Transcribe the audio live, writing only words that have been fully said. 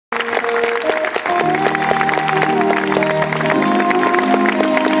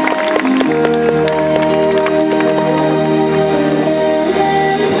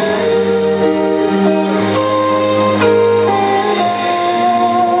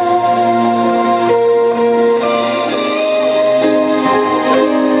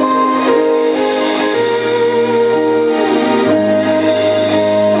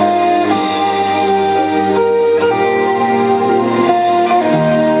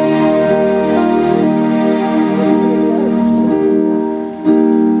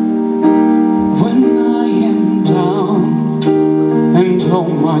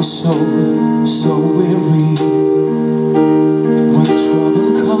soul so weary when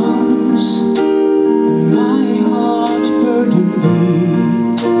trouble comes and my heart burden be,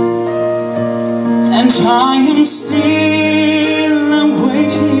 and I am still and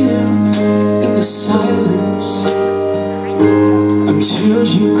wait here in the silence until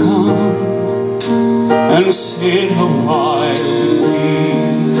you come and sit a while with me.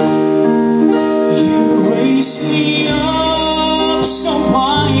 You raise me up so I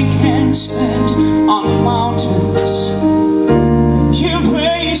can stand on mountains. You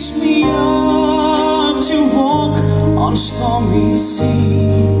raise me up to walk on stormy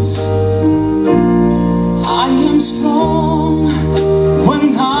seas. I am strong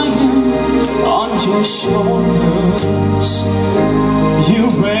when I am on your shoulders. You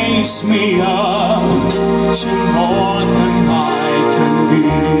raise me up to more than I can be.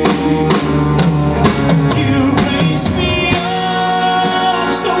 You raise me up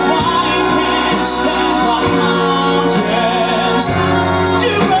so I can stand on mountains.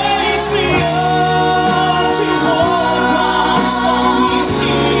 You raise me up to walk on stormy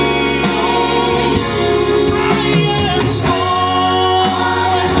seas. I am strong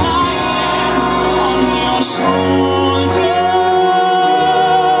when I am on your shoulders.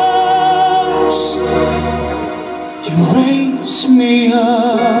 You raise me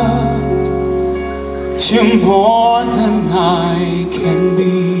up to more than I can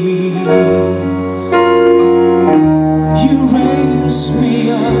be. You raise me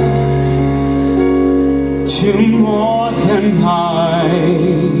up to more than I